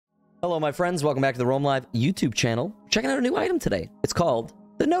Hello, my friends. Welcome back to the Roam Live YouTube channel. Checking out a new item today. It's called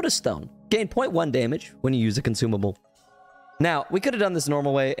the Notice Stone. Gain 0.1 damage when you use a consumable. Now, we could have done this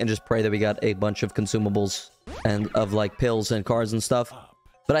normal way and just pray that we got a bunch of consumables and of like pills and cards and stuff.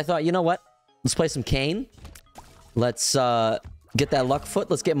 But I thought, you know what? Let's play some Kane. Let's get that luck foot.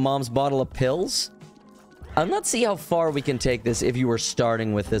 Let's get Mom's bottle of pills. Let's see how far we can take this if you were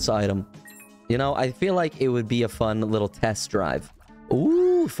starting with this item. You know, I feel like it would be a fun little test drive.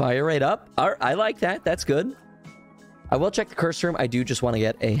 Ooh, fire rate up. I like that. That's good. I will check the curse room. I do just want to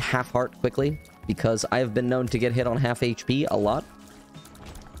get a half heart quickly because I have been known to get hit on half HP a lot.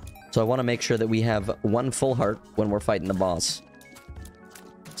 So I want to make sure that we have one full heart when we're fighting the boss.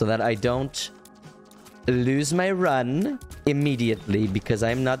 So that I don't lose my run immediately because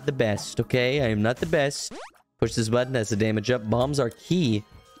I'm not the best, okay? I am not the best. Push this button. That's a damage up. Bombs are key.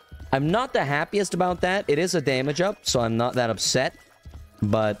 I'm not the happiest about that. It is a damage up, so I'm not that upset.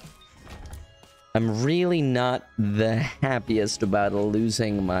 But I'm really not the happiest about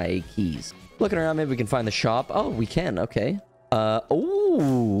losing my keys. Looking around, maybe we can find the shop. Oh, we can. Okay.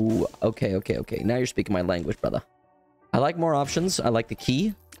 Oh, okay. Now you're speaking my language, brother. I like more options. I like the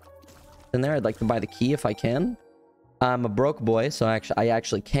key in there. I'd like to buy the key if I can. I'm a broke boy, so I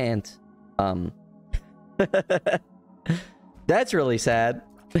actually can't. That's really sad.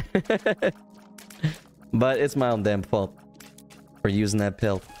 But it's my own damn fault for using that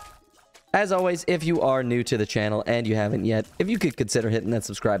pill. As always, if you are new to the channel and you haven't yet, if you could consider hitting that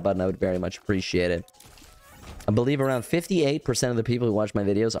subscribe button, I would very much appreciate it. I believe around 58% of the people who watch my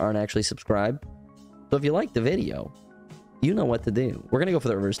videos aren't actually subscribed. So if you like the video, you know what to do. We're gonna go for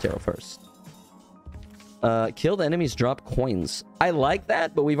the reverse tarot first. Killed enemies drop coins. I like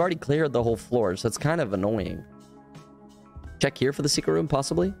that, but we've already cleared the whole floor, so it's kind of annoying. Check here for the secret room,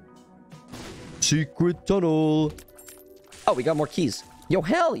 possibly. Secret tunnel. Oh, we got more keys. Yo,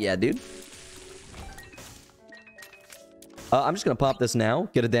 hell yeah, dude. I'm just gonna pop this now.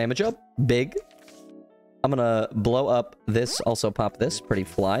 Get a damage up. Big. I'm gonna blow up this. Also pop this. Pretty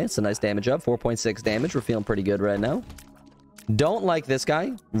fly. It's a nice damage up. 4.6 damage. We're feeling pretty good right now. Don't like this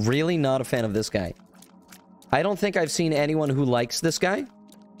guy. Really not a fan of this guy. I don't think I've seen anyone who likes this guy.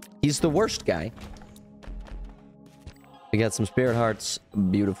 He's the worst guy. We got some spirit hearts.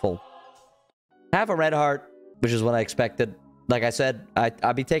 Beautiful. Half a red heart, which is what I expected. Like I said,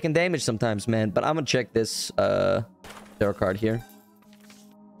 I'll be taking damage sometimes, man. But I'm gonna check this tarot card here.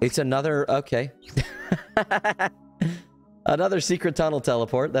 It's another... Okay. Another secret tunnel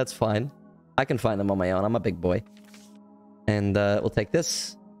teleport. That's fine. I can find them on my own. I'm a big boy. And we'll take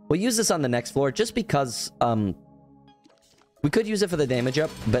this. We'll use this on the next floor just because... we could use it for the damage up,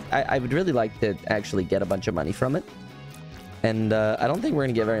 but I would really like to actually get a bunch of money from it. And I don't think we're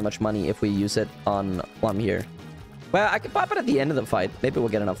going to get very much money if we use it on Plum here. Well, I could pop it at the end of the fight. Maybe we'll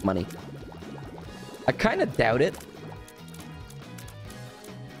get enough money. I kind of doubt it.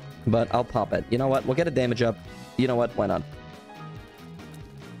 But I'll pop it. You know what? We'll get a damage up. You know what? Why not?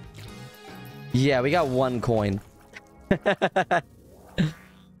 Yeah, we got one coin. Can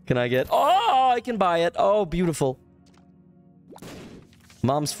I get... Oh, I can buy it. Oh, beautiful.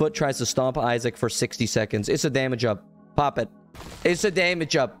 Mom's foot tries to stomp Isaac for 60 seconds. It's a damage up. Pop it. It's a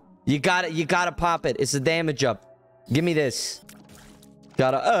damage up. You gotta pop it. It's a damage up. Give me this.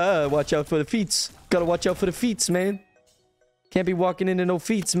 Gotta watch out for the feet. Gotta watch out for the feet, man. Can't be walking into no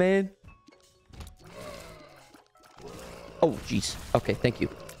feet, man. Oh, jeez. Okay, thank you.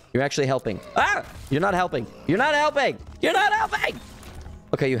 You're actually helping. Ah! You're not helping. You're not helping. You're not helping.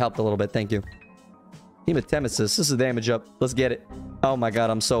 Okay, you helped a little bit. Thank you. Hematemesis. This is a damage up. Let's get it. Oh my god,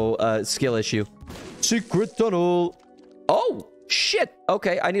 I'm so skill issue. Secret tunnel. Oh, shit.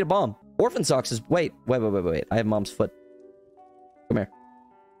 Okay, I need a bomb. Orphan socks is... Wait. I have Mom's foot. Come here.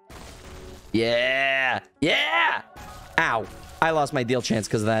 Yeah. Yeah. Ow. I lost my deal chance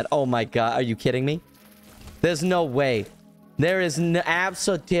because of that. Oh my god. Are you kidding me? There's no way. There is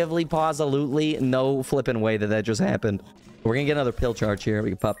absolutely, positively no flipping way that just happened. We're gonna get another pill charge here.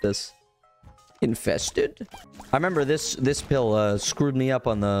 We can pop this. Infested. I remember this pill screwed me up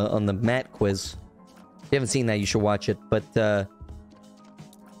on the mat quiz. If you haven't seen that, you should watch it. But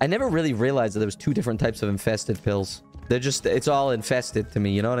I never really realized that there was two different types of infested pills. They're just... It's all infested to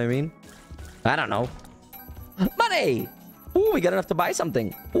me. You know what I mean? I don't know. Money! Ooh, we got enough to buy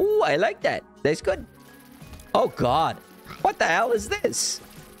something. Ooh, I like that. That's good. Oh, God. What the hell is this?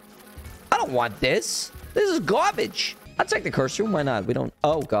 I don't want this. This is garbage. I'll take the curse room. Why not? We don't...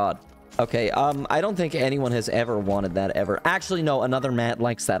 Oh, God. Okay, I don't think anyone has ever wanted that, ever. Actually, no. Another Matt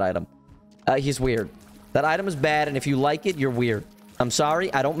likes that item. He's weird. That item is bad, and if you like it, you're weird. I'm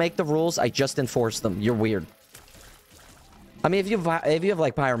sorry. I don't make the rules. I just enforce them. You're weird. I mean, if you have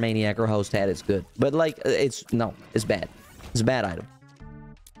like Pyromaniac or Host Hat, it's good. But like, it's bad. It's a bad item.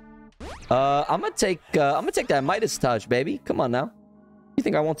 I'm gonna take that Midas Touch, baby. Come on now. You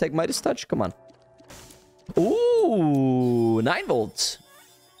think I won't take Midas Touch? Come on. Ooh, 9 volts.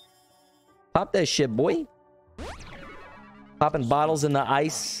 Pop that shit, boy. Popping bottles in the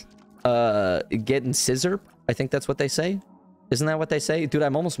ice. Getting scissor. I think that's what they say. Isn't that what they say? Dude,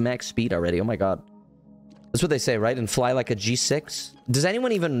 I'm almost max speed already. Oh my god. That's what they say, right? And fly like a G6. Does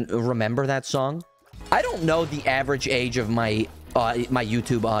anyone even remember that song? I don't know the average age of my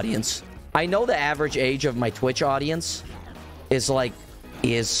YouTube audience. I know the average age of my Twitch audience is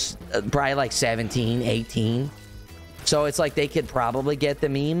probably like 17, 18. So it's like they could probably get the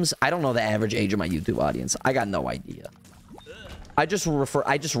memes. I don't know the average age of my YouTube audience. I got no idea. I just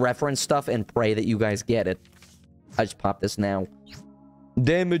reference stuff and pray that you guys get it. I just pop this now.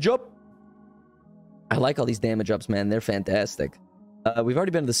 Damage up. I like all these damage ups, man. They're fantastic. We've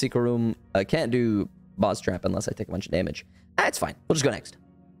already been to the secret room. I can't do boss trap unless I take a bunch of damage. That's fine. We'll just go next.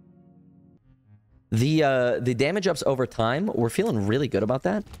 The damage ups over time, we're feeling really good about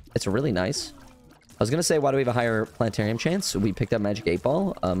that. It's really nice. I was gonna say, why do we have a higher planetarium chance? We picked up Magic 8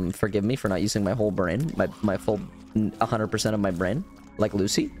 Ball. Forgive me for not using my whole brain, my full 100% of my brain, like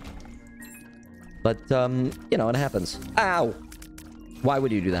Lucy. But you know, it happens. Ow! Why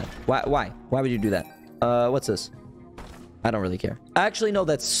would you do that? Why would you do that? What's this? I don't really care. Actually, no,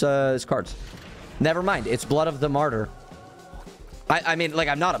 that's it's cards. Never mind. It's Blood of the Martyr. I mean, like,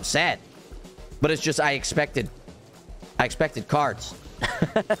 I'm not upset, but it's just I expected cards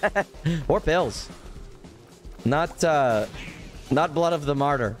or pills. Not Blood of the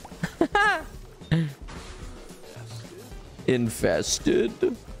Martyr. Infested.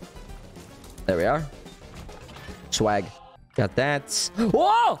 There we are. Swag. Got that.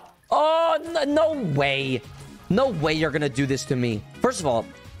 Whoa! Oh, no way. No way you're gonna do this to me. First of all,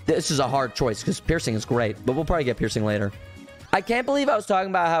 this is a hard choice because piercing is great, but we'll probably get piercing later. I can't believe I was talking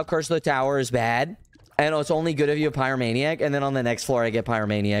about how Curse of the Tower is bad, and it's only good if you have Pyromaniac, and then on the next floor I get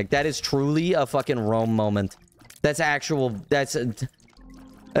Pyromaniac. That is truly a fucking Rome moment. That's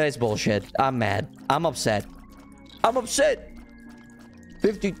bullshit. I'm mad. I'm upset. I'm upset.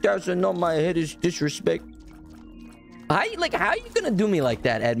 50,000 on my head is disrespect. How are you gonna do me like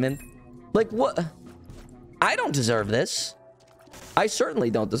that, Edmund? Like, what? I don't deserve this. I certainly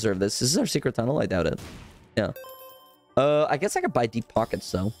don't deserve this. This is our secret tunnel. I doubt it. Yeah. I guess I could buy deep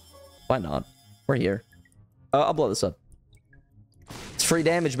pockets, though. Why not? We're here. I'll blow this up. It's free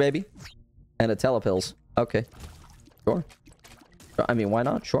damage, baby. And a telepills. Okay. Sure. I mean, why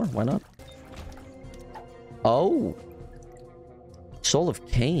not? Sure, why not? Oh. Soul of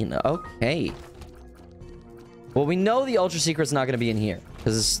Cain. Okay. Well, we know the Ultra Secret's not going to be in here.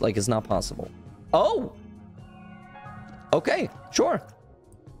 Because, it's not possible. Oh! Okay, sure.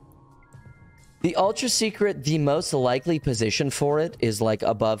 The Ultra Secret, the most likely position for it is,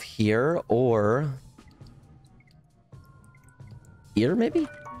 above here or... here, maybe?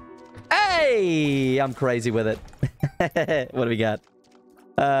 Hey! I'm crazy with it. What do we got?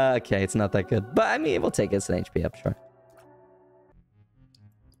 Okay, it's not that good. But, I mean, we'll take it as an HP up, sure.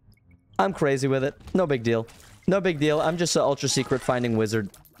 I'm crazy with it. No big deal. No big deal. I'm just an Ultra Secret finding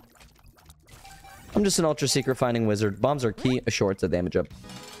wizard. I'm just an Ultra Secret finding wizard. Bombs are key. Sure, it's a damage up.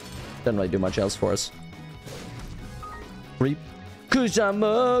 Doesn't really do much else for us. Creep. Cause I'm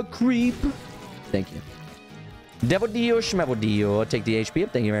a creep. Thank you. Devil Dio, Schmevel Dio. Take the HP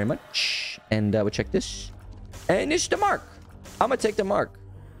up. Thank you very much. And we'll check this. And it's the mark. I'm gonna take the mark.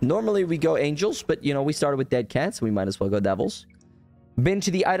 Normally we go angels, but you know, we started with dead cats. We might as well go devils. Been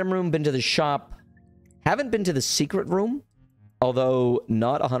to the item room, been to the shop. Haven't been to the secret room. Although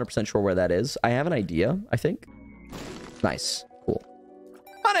not 100% sure where that is. I have an idea, I think. Nice. Cool.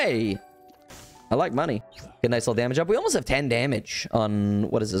 Money! I like money. Get a nice little damage up. We almost have 10 damage on...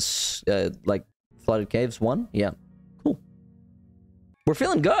 what is this? Flooded Caves 1? Yeah. Cool. We're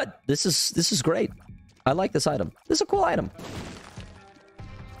feeling good. This is great. I like this item. This is a cool item.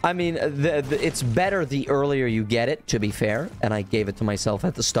 I mean, it's better the earlier you get it, to be fair. And I gave it to myself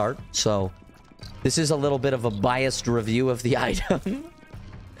at the start, so... this is a little bit of a biased review of the item.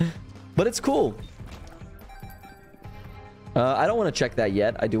 But it's cool. I don't want to check that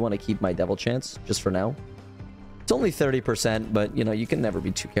yet. I do want to keep my devil chance, just for now. It's only 30%, but, you know, you can never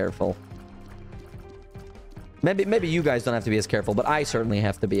be too careful. Maybe you guys don't have to be as careful, but I certainly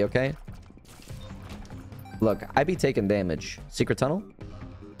have to be, okay? Look, I be taking damage. Secret tunnel?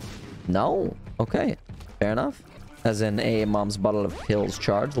 No. Okay. Fair enough. As in a mom's bottle of pills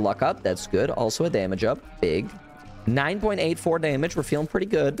charge. Luck up. That's good. Also a damage up. Big. 9.84 damage. We're feeling pretty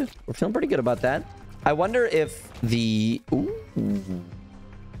good. We're feeling pretty good about that. I wonder if the... Ooh.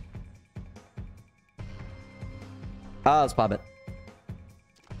 Oh, let's pop it.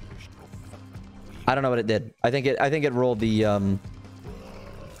 I don't know what it did. I think it rolled the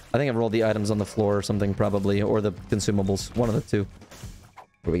I think it rolled the items on the floor or something, probably, or the consumables. One of the two.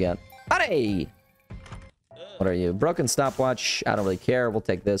 What do we got? Howdy! What are you? Broken stopwatch. I don't really care. We'll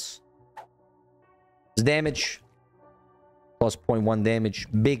take this. It's damage. Plus 0.1 damage.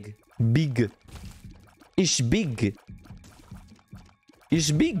 Big. Big. It's big.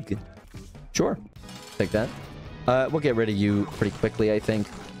 It's big. Sure. Take that. We'll get rid of you pretty quickly, I think.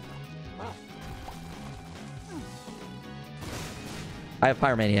 I have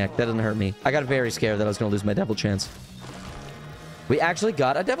Pyromaniac. That doesn't hurt me. I got very scared that I was going to lose my devil chance. We actually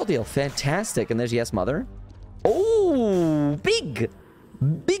got a devil deal. Fantastic. And there's Yes Mother. Oh, big.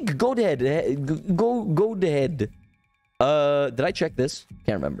 Big go dead. Go dead. Did I check this?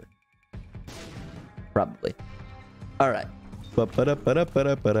 Can't remember. Probably. All right.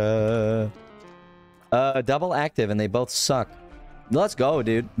 Double active and they both suck. Let's go,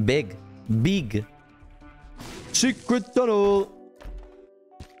 dude. Big. Big. Secret tunnel.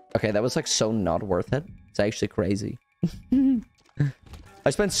 Okay, that was like so not worth it. It's actually crazy. I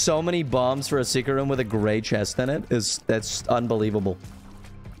spent so many bombs for a secret room with a gray chest in it. That's unbelievable.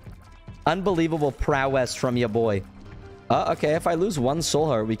 Unbelievable prowess from your boy. Okay, if I lose one soul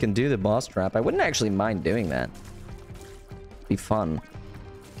heart, we can do the boss trap. I wouldn't actually mind doing that. Be fun.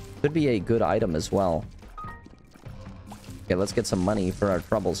 Could be a good item as well. Okay, let's get some money for our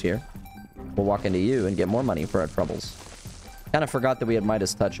troubles here. We'll walk into you and get more money for our troubles. Kind of forgot that we had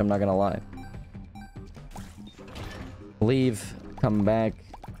Midas Touch, I'm not gonna lie. Leave, come back,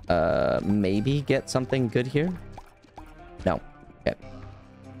 maybe get something good here? No. Okay.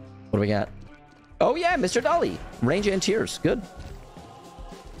 What do we got? Oh yeah, Mr. Dolly! Range and Tears, good.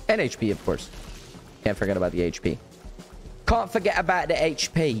 And HP, of course. Can't forget about the HP. Can't forget about the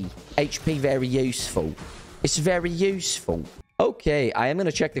HP. HP very useful. It's very useful. Okay, I am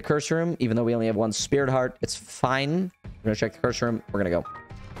gonna check the curse room, even though we only have one Spirit Heart. It's fine. We're gonna check the curse room. We're gonna go.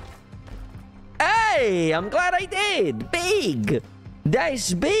 Hey, I'm glad I did. Big.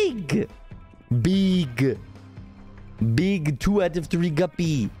 That's big. Big. Big 2 out of 3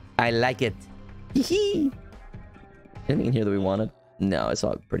 guppy. I like it. Hee. Anything in here that we wanted? No, it's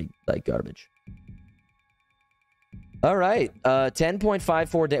all pretty like garbage. All right,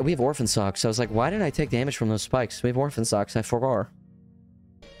 10.54 damage. We have Orphan Socks. I was like, why didn't I take damage from those spikes? We have Orphan Socks. I forgot.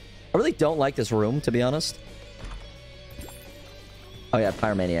 I really don't like this room, to be honest. Oh yeah,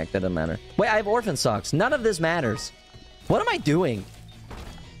 Pyromaniac. That doesn't matter. Wait, I have Orphan Socks. None of this matters. What am I doing?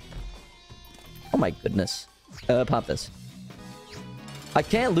 Oh my goodness. Pop this. I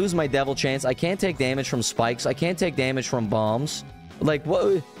can't lose my devil chance. I can't take damage from spikes. I can't take damage from bombs. Like,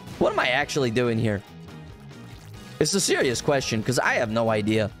 what am I actually doing here? It's a serious question, because I have no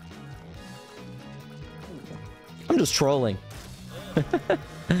idea. I'm just trolling.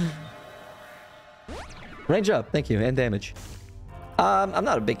 Range up, thank you, and damage. I'm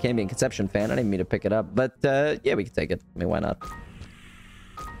not a big Cambion Conception fan. I didn't mean to pick it up, but yeah, we can take it. I mean, why not?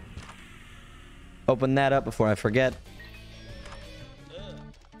 Open that up before I forget.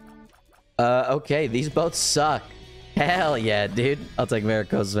 Okay, these both suck. Hell yeah, dude. I'll take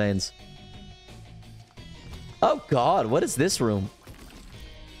Varicose Veins. Oh god, what is this room?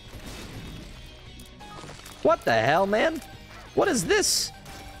 What the hell, man? What is this?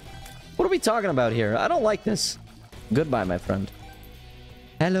 What are we talking about here? I don't like this. Goodbye, my friend.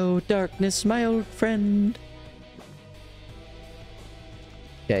 Hello, darkness, my old friend.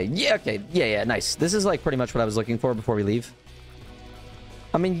 Okay, yeah, nice. This is like pretty much what I was looking for before we leave.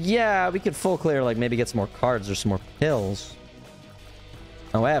 I mean, yeah, we could full clear, like maybe get some more cards or some more pills.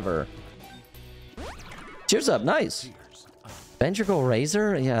 However... Cheers up, nice. Ventricle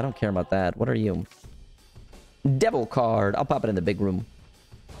Razor? Yeah, I don't care about that. What are you? Devil card. I'll pop it in the big room.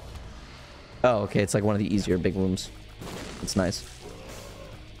 Oh, okay. It's like one of the easier big rooms. It's nice.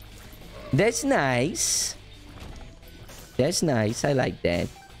 That's nice. That's nice. I like that.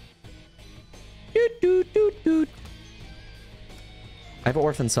 Doot, doot, doot, doot. I have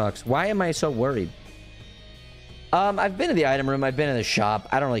Orphan Socks. Why am I so worried? I've been in the item room. I've been in the shop.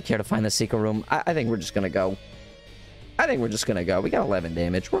 I don't really care to find the secret room. I think we're just gonna go. I think we're just gonna go. We got 11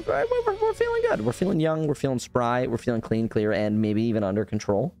 damage. We're feeling good. We're feeling young. We're feeling spry. We're feeling clean, clear, and maybe even under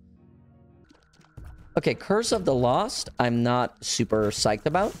control. Okay, Curse of the Lost. I'm not super psyched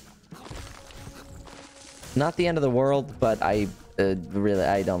about. Not the end of the world, but I really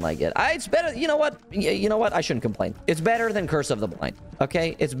I don't like it. It's better. You know what? You know what? I shouldn't complain. It's better than Curse of the Blind.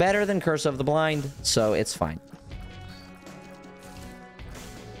 Okay, it's better than Curse of the Blind, so it's fine.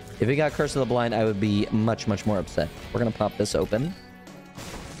 If we got Curse of the Blind, I would be much, much more upset. We're gonna pop this open.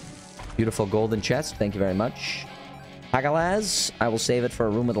 Beautiful golden chest. Thank you very much. Hourglass. I will save it for a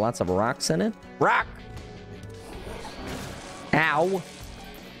room with lots of rocks in it. Rock! Ow!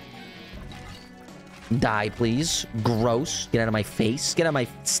 Die, please. Gross. Get out of my face. Get out of my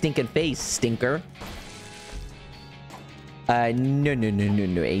stinking face, stinker.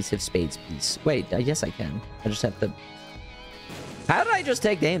 No. Ace of spades, please. Wait, yes, I can. I just have to... How did I just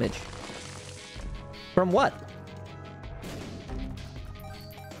take damage? From what?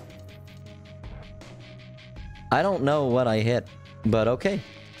 I don't know what I hit, but okay.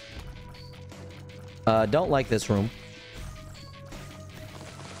 Don't like this room.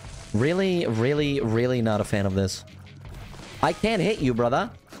 Really not a fan of this. I can't hit you, brother.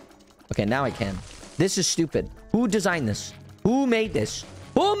 Okay, now I can. This is stupid. Who designed this? Who made this?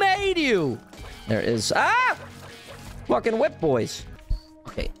 Who made you? There is... Ah! Fucking whip boys.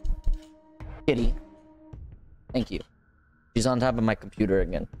 Okay. Kitty. Thank you. She's on top of my computer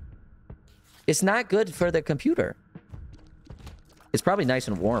again. It's not good for the computer. It's probably nice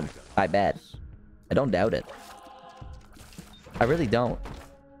and warm. I bet. I don't doubt it. I really don't.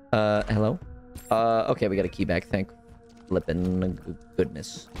 Hello? Okay, we got a key back. Thank flippin'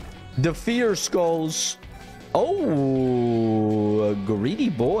 goodness. The fear skulls. Oh, a greedy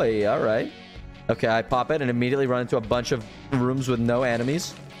boy. All right. Okay, I pop it and immediately run into a bunch of rooms with no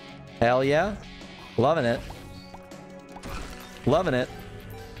enemies. Hell yeah. Loving it. Loving it.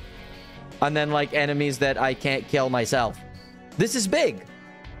 And then, like, enemies that I can't kill myself. This is big.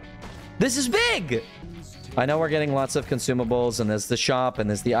 This is big. I know we're getting lots of consumables, and there's the shop, and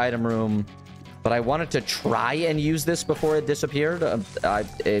there's the item room. But I wanted to try and use this before it disappeared.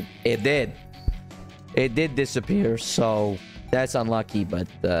 It did. It did disappear, so that's unlucky, but,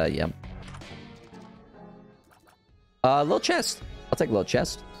 yeah. Little chest. I'll take a little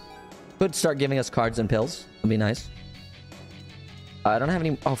chest. Could start giving us cards and pills. That'd be nice. I don't have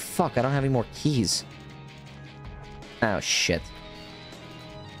any... Oh, fuck. I don't have any more keys. Oh, shit.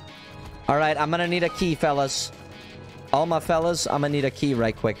 All right. I'm gonna need a key, fellas. All my fellas, I'm gonna need a key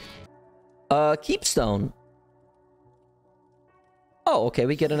right quick. Keepstone. Oh, okay.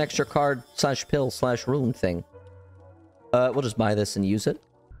 We get an extra card / pill / rune thing. We'll just buy this and use it.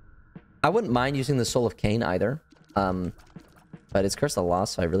 I wouldn't mind using the Soul of Cain either. But it's Curse of the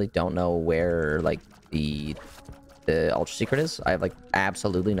Lost, so I really don't know where, like, the Ultra Secret is. I have, like,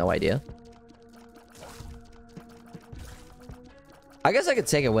 absolutely no idea. I guess I could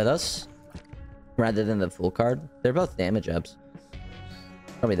take it with us rather than the full card. They're both damage ups.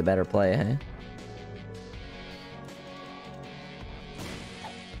 Probably the better play, eh?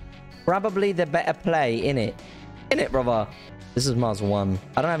 Probably the better play, innit? Innit, brother? This is Moz 1.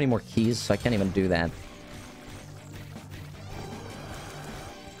 I don't have any more keys, so I can't even do that.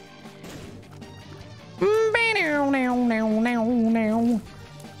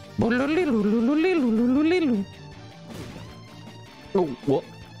 Oh, what?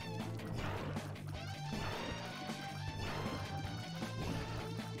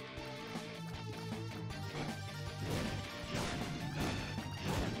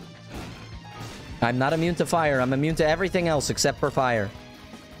 I'm not immune to fire. I'm immune to everything else except for fire.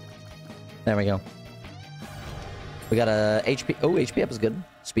 There we go. We got a HP. Oh, HP up is good.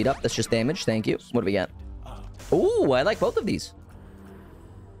 Speed up. That's just damage. Thank you. What do we got? Oh, I like both of these.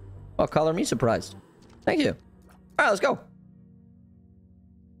 Oh, color me surprised. Thank you. All right, let's go.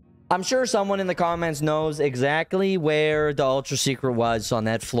 I'm sure someone in the comments knows exactly where the Ultra Secret was on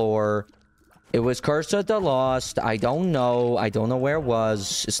that floor. It was Curse of the Lost. I don't know. I don't know where it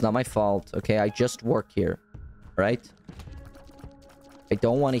was. It's not my fault. Okay, I just work here. Right? I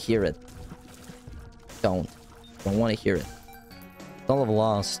don't want to hear it. Don't want to hear it. Soul of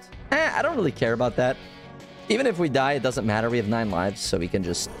Lost. I don't really care about that. Even if we die, it doesn't matter. We have 9 lives, so we can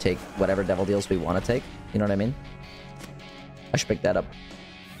just take whatever devil deals we want to take. You know what I mean? I should pick that up.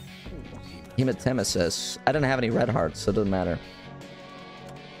 Hematemesis. I didn't have any red hearts, so it doesn't matter.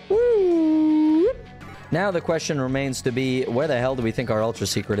 Woo! Now the question remains to be, where the hell do we think our Ultra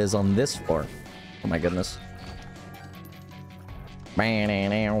Secret is on this floor? Oh my goodness.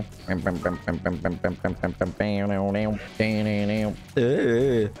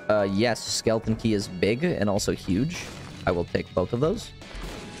 Yes, Skeleton Key is big and also huge. I will take both of those.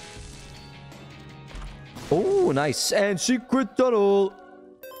 Oh, nice. And secret tunnel.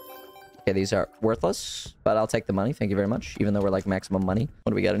 Okay, these are worthless, but I'll take the money. Thank you very much. Even though we're like maximum money.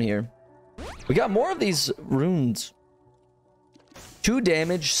 What do we got in here? We got more of these runes. 2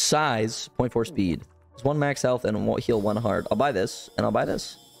 damage, size, 0.4 speed. It's 1 max health and won't heal 1 heart. I'll buy this, and I'll buy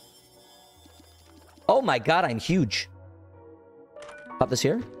this. Oh my god, I'm huge. Pop this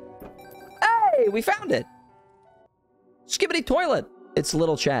here. Hey, we found it. Skibbity toilet. It's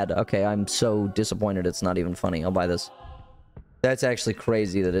little Chad. Okay, I'm so disappointed. It's not even funny. I'll buy this. That's actually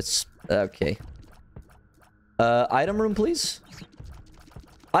crazy that it's... Okay. Item room, please.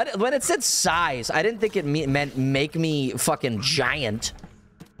 When it said size, I didn't think it meant make me fucking giant.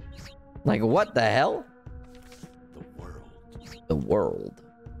 Like, what the hell? The world. The world.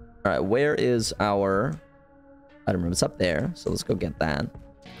 All right, where is our item room? It's up there, so let's go get that.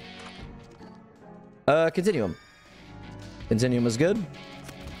 Continuum. Continuum is good.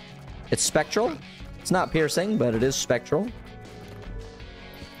 It's spectral. It's not piercing, but it is spectral.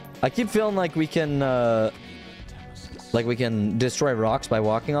 I keep feeling like we can destroy rocks by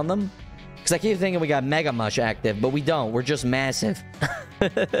walking on them. Because I keep thinking we got Mega Mush active, but we don't. We're just massive.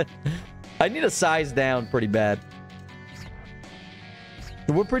 I need a size down pretty bad.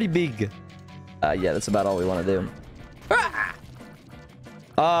 We're pretty big. Yeah, that's about all we want to do.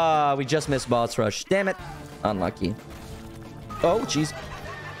 Ah, we just missed boss rush. Damn it. Unlucky. Oh, jeez.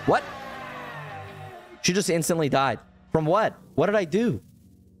 What? She just instantly died. From what? What did I do?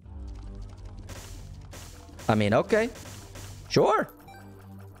 I mean, okay. Sure.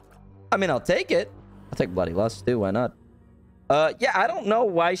 I mean, I'll take it. I'll take Bloody Lust too. Why not? Yeah, I don't know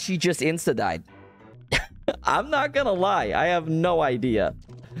why she just insta-died. I'm not gonna lie. I have no idea.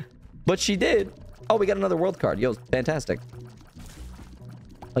 But she did. Oh, we got another world card. Yo, fantastic.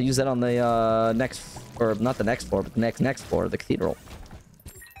 I'll use that on the next... Or not the next floor, but the next floor, the cathedral.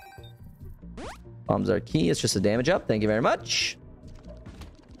 Bombs are key. It's just a damage up. Thank you very much.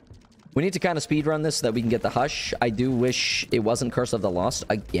 We need to kind of speedrun this so that we can get the Hush. I do wish it wasn't Curse of the Lost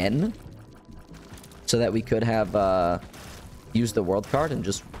again. So that we could have used the world card and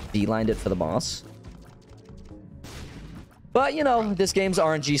just beelined it for the boss. But, you know, this game's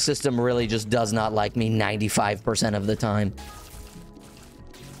RNG system really just does not like me 95% of the time.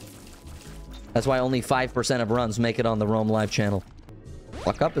 That's why only 5% of runs make it on the Roam Live channel.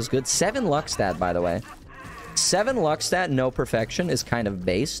 Luck up is good. 7 luck stat, by the way. 7 luck stat, no perfection, is kind of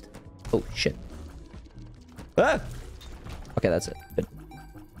based. Oh, shit. Ah! Okay, that's it. Good.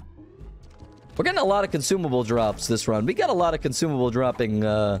 We're getting a lot of consumable drops this run. We got a lot of consumable dropping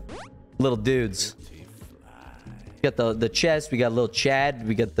little dudes. We got the chest. We got little Chad.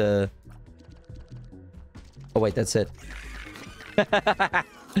 We got the... Oh, wait, that's it.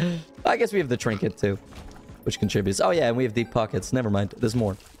 I guess we have the trinket, too. Which contributes. Oh, yeah, and we have deep pockets. Never mind. There's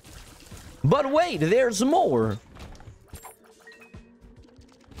more. But wait, there's more.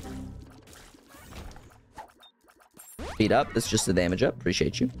 Speed up. That's just a damage up.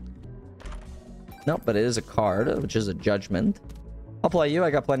 Appreciate you. Nope, but it is a card, which is a judgment. I'll play you. I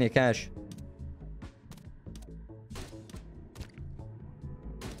got plenty of cash.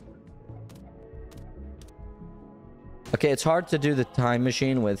 Okay, it's hard to do the time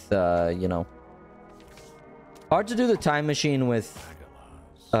machine with, you know... Hard to do the time machine with...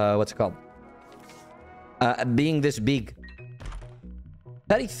 what's it called? Being this big.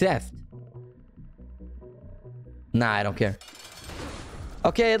 Petty theft. Nah, I don't care.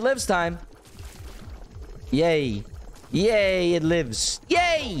 Okay, it lives time. Yay. Yay, it lives.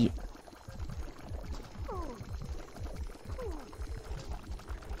 Yay!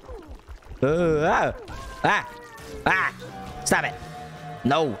 Ah! Ah! Ah! Stop it!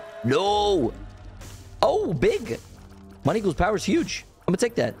 No! No! Oh, big! Money equals power is huge. I'm gonna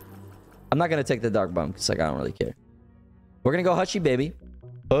take that. I'm not gonna take the dark bomb because like I don't really care. We're gonna go Hushy baby.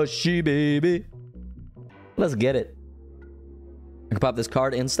 Hushy baby. Let's get it. I can pop this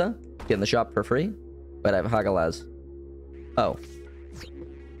card insta. Get in the shop for free. But I have Hourglass. Oh.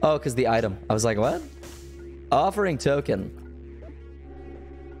 Oh, because the item. I was like, what? Offering token.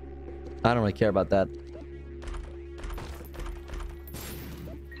 I don't really care about that.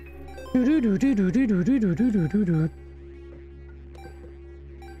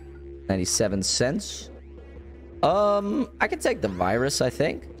 97 cents. I can take the virus, I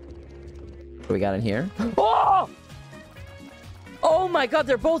think. What do we got in here? Oh! Oh my god,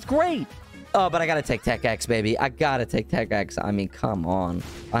 they're both great! Oh, but I gotta take Tech X, baby. I gotta take Tech X. I mean, come on.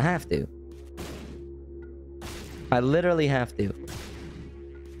 I have to. I literally have to.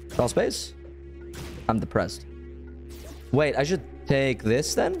 Crawl space? I'm depressed. Wait, I should take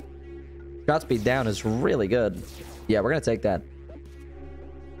this then? Shot speed down is really good. Yeah, we're gonna take that.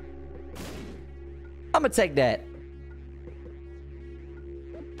 I'm gonna take that.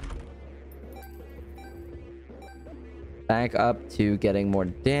 Back up to getting more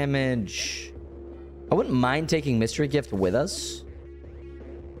damage. I wouldn't mind taking Mystery Gift with us.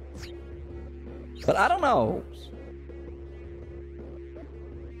 But I don't know.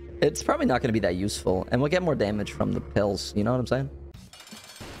 It's probably not going to be that useful. And we'll get more damage from the pills. You know what I'm saying?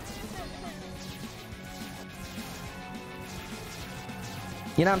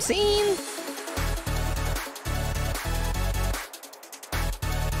 You know what I'm saying?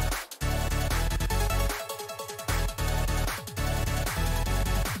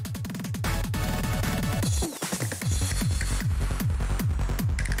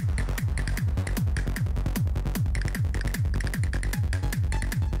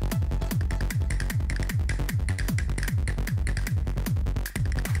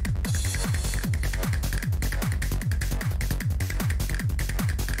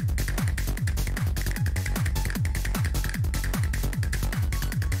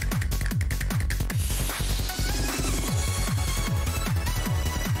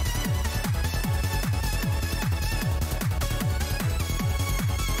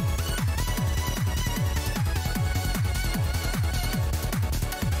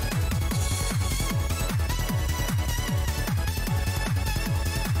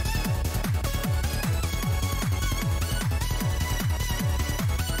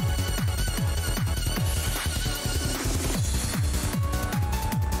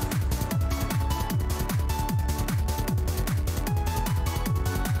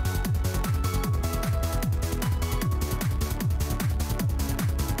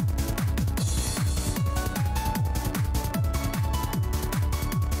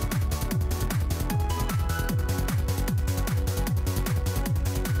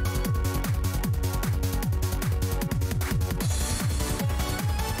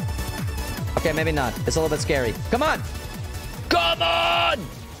 Okay, maybe not. It's a little bit scary. Come on! Come on!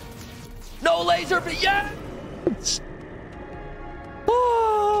 No laser, but yes!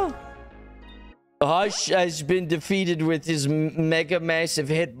 Oh! Hush has been defeated with his mega massive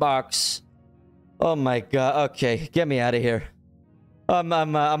hitbox. Oh my god. Okay, get me out of here. I'm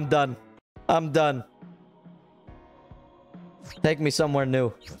done. I'm done. Take me somewhere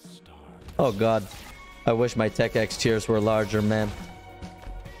new. Oh god. I wish my Tech X cheers were larger, man.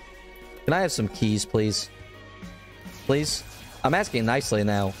 Can I have some keys, please? Please? I'm asking nicely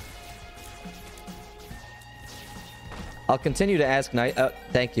now. I'll continue to ask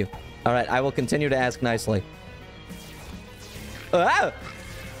thank you. Alright, I will continue to ask nicely. Ah!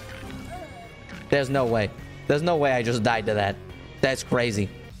 There's no way. There's no way I just died to that. That's crazy.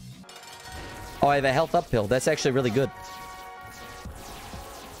 Oh, I have a health up pill. That's actually really good.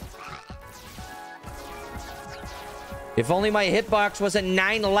 If only my hitbox wasn't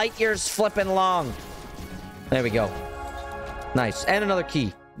 9 light years flipping long. There we go. Nice. And another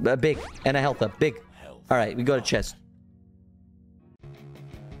key. Big. And a health up. Big. Alright, we go to chest.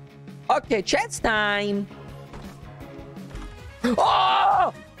 Okay, chest time.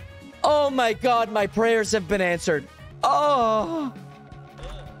 Oh! Oh my god, my prayers have been answered. Oh!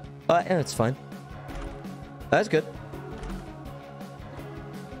 Yeah, that's fine. That's good.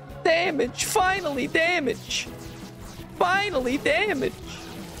 Damage. Finally, damage. Finally, damage.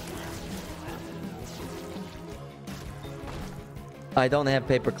 I don't have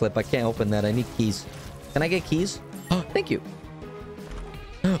paperclip. I can't open that. I need keys. Can I get keys? Oh, thank you.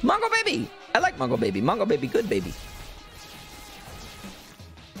 Mongo baby. I like Mongo baby. Mongo baby, good baby.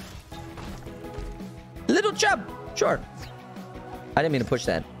 Little chub. Sure. I didn't mean to push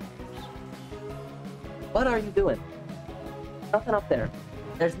that. What are you doing? Nothing up there.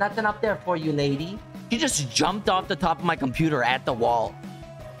 There's nothing up there for you, lady. She just jumped off the top of my computer at the wall.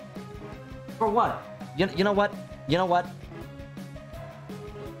 For what? You know what? You know what?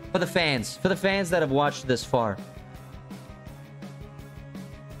 For the fans. For the fans that have watched this far.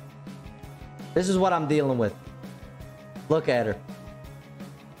 This is what I'm dealing with. Look at her.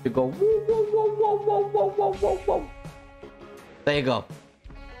 You go, woo, woo, woo, woo, woo, woo, woo, woo, woo. There you go.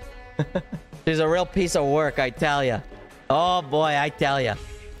 She's a real piece of work, I tell ya. Oh boy, I tell ya.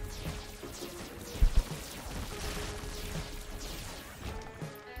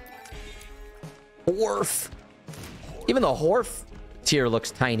 Horf. Even the Horf tier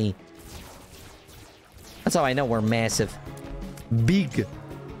looks tiny. That's how I know we're massive. Big.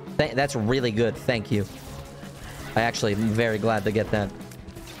 That's really good. Thank you. I actually am very glad to get that.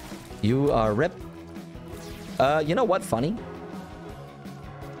 You are rip. You know what? Funny.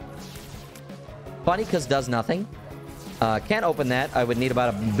 Funny because does nothing. Can't open that. I would need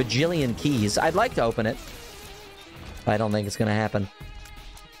about a bajillion keys. I'd like to open it. I don't think it's going to happen.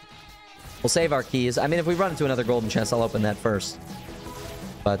 We'll save our keys. I mean, if we run into another golden chest, I'll open that first.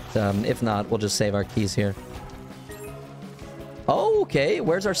 But if not, we'll just save our keys here. Oh, okay.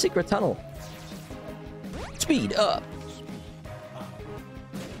 Where's our secret tunnel? Speed up.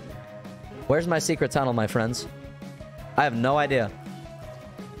 Where's my secret tunnel, my friends? I have no idea.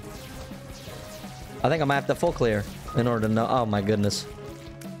 I think I might have to full clear in order to know. Oh, my goodness.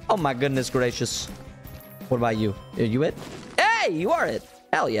 Oh, my goodness gracious. What about you? Are you it? Hey, you are it.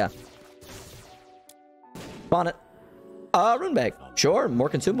 Hell yeah. Spawn it. Rune bag. Sure, more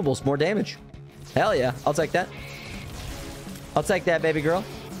consumables, more damage. Hell yeah, I'll take that. I'll take that, baby girl.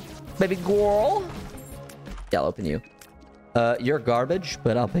 Baby girl. Yeah, I'll open you. You're garbage,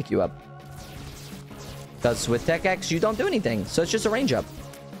 but I'll pick you up. Because with Tech X, you don't do anything, so it's just a range up.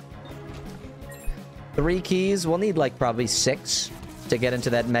 3 keys. We'll need, like, probably 6 to get into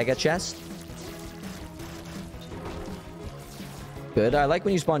that mega chest. Good. I like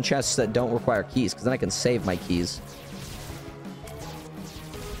when you spawn chests that don't require keys, because then I can save my keys.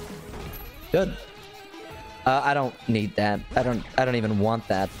 Good. I don't need that. I don't even want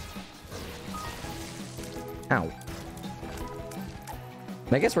that. Ow.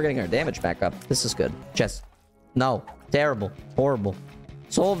 I guess we're getting our damage back up. This is good. Chest. No. Terrible. Horrible.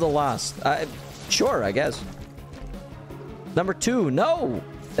 Soul of the Lost. Sure, I guess. Number 2. No!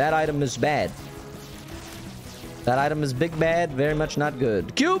 That item is bad. That item is big bad. Very much not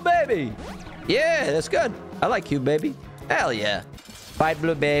good. Cube baby! Yeah, that's good. I like cube baby. Hell yeah. Fight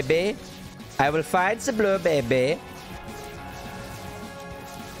blue baby. I will fight the blue baby.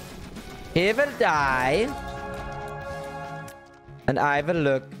 He will die. And I will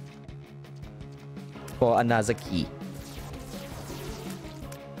look for another key.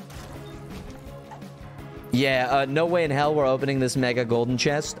 Yeah, no way in hell we're opening this mega golden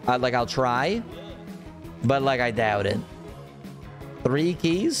chest. I'll try. But, I doubt it. 3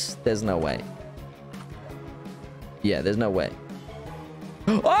 keys? There's no way. Yeah, there's no way.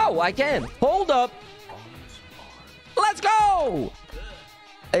 Oh, I can! Hold up! Let's go!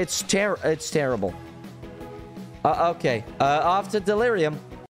 It's terrible. Okay. Off to Delirium.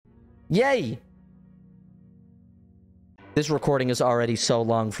 Yay! This recording is already so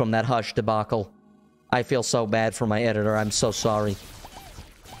long from that Hush debacle. I feel so bad for my editor. I'm so sorry.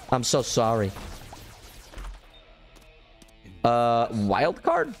 I'm so sorry. Wild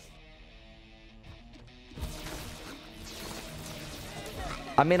card?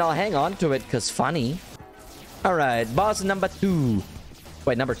 I mean, I'll hang on to it because funny. Alright, boss number 2.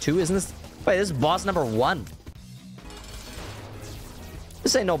 Wait, number 2? Isn't this... Wait, this is boss number 1.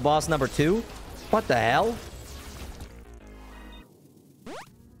 This ain't no boss number 2. What the hell?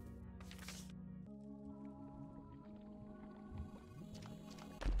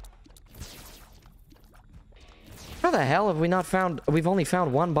 How the hell have we not found... We've only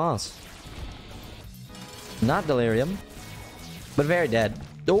found 1 boss. Not Delirium. But very dead.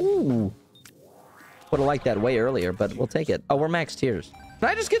 Ooh. Would have liked that way earlier, but we'll take it. Oh, we're max tiers. Can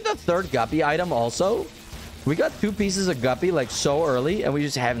I just get the 3rd guppy item also? We got 2 pieces of guppy, so early, and we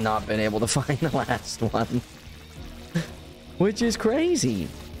just have not been able to find the last one. Which is crazy.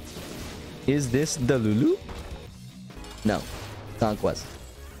 Is this the Lulu? No. Conquest.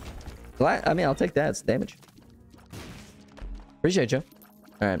 Well, I mean, I'll take that. It's damage. Appreciate you.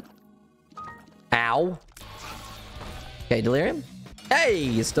 Alright. Ow. Okay, Delirium. Hey,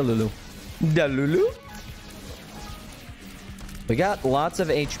 it's the Lulu. The Lulu. We got lots of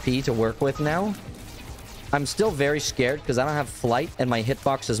HP to work with now. I'm still very scared because I don't have flight and my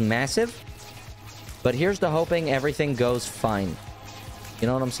hitbox is massive. But here's to hoping everything goes fine. You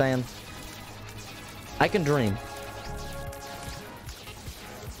know what I'm saying? I can dream.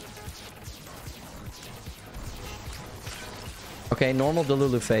 Okay, normal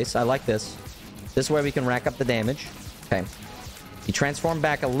Delulu face. I like this. This way we can rack up the damage. Okay. He transformed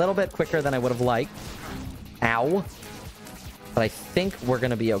back a little bit quicker than I would have liked. Ow. But I think we're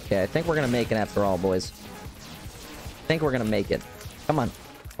going to be okay. I think we're going to make it after all, boys. I think we're going to make it. Come on.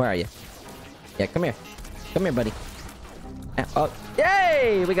 Where are you? Yeah, come here. Come here, buddy. Oh,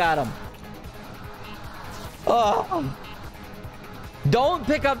 yay! We got him. Oh. Don't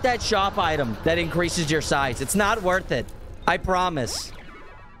pick up that shop item that increases your size. It's not worth it. I promise.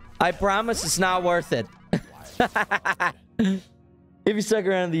 I promise it's not worth it. If you stuck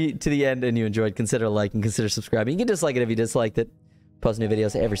around to the end and you enjoyed, consider liking, consider subscribing. You can dislike it if you disliked it. Post new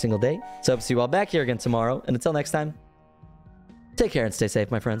videos every single day. So hope to see you all back here again tomorrow. And until next time, take care and stay safe,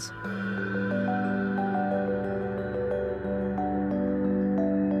 my friends.